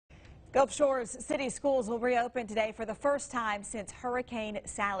Gulf Shores city schools will reopen today for the first time since Hurricane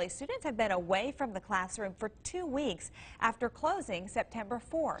Sally. Students have been away from the classroom for 2 weeks after closing September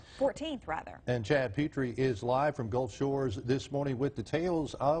 14th. And Chad Petrie is live from Gulf Shores this morning with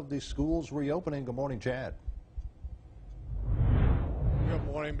details of the schools reopening. Good morning, Chad.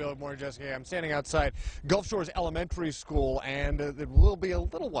 Good morning, Bill. Good morning, Jessica. I'm standing outside Gulf Shores Elementary School, and it will be a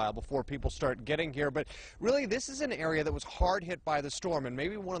little while before people start getting here. But really, this is an area that was hard hit by the storm, and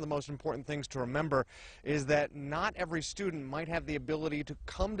maybe one of the most important things to remember is that not every student might have the ability to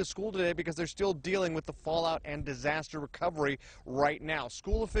come to school today because they're still dealing with the fallout and disaster recovery right now.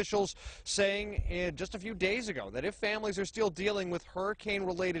 School officials saying just a few days ago that if families are still dealing with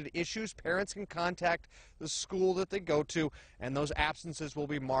hurricane-related issues, parents can contact the school that they go to, and those absences will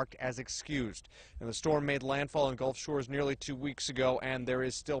be marked as excused. And the storm made landfall in Gulf Shores nearly 2 weeks ago, and there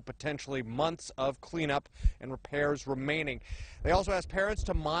is still potentially months of cleanup and repairs remaining. They also asked parents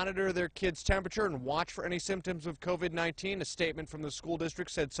to monitor their kids' temperature and watch for any symptoms of COVID-19. A statement from the school district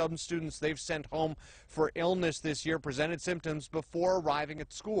said some students they've sent home for illness this year presented symptoms before arriving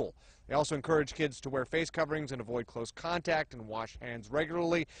at school. They also encourage kids to wear face coverings and avoid close contact and wash hands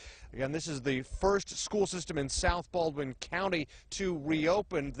regularly. Again, this is the first school system in South Baldwin County to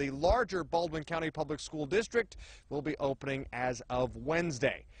reopen. The larger Baldwin County Public School District will be opening as of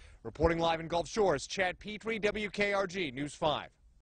Wednesday. Reporting live in Gulf Shores, Chad Petrie, WKRG News 5.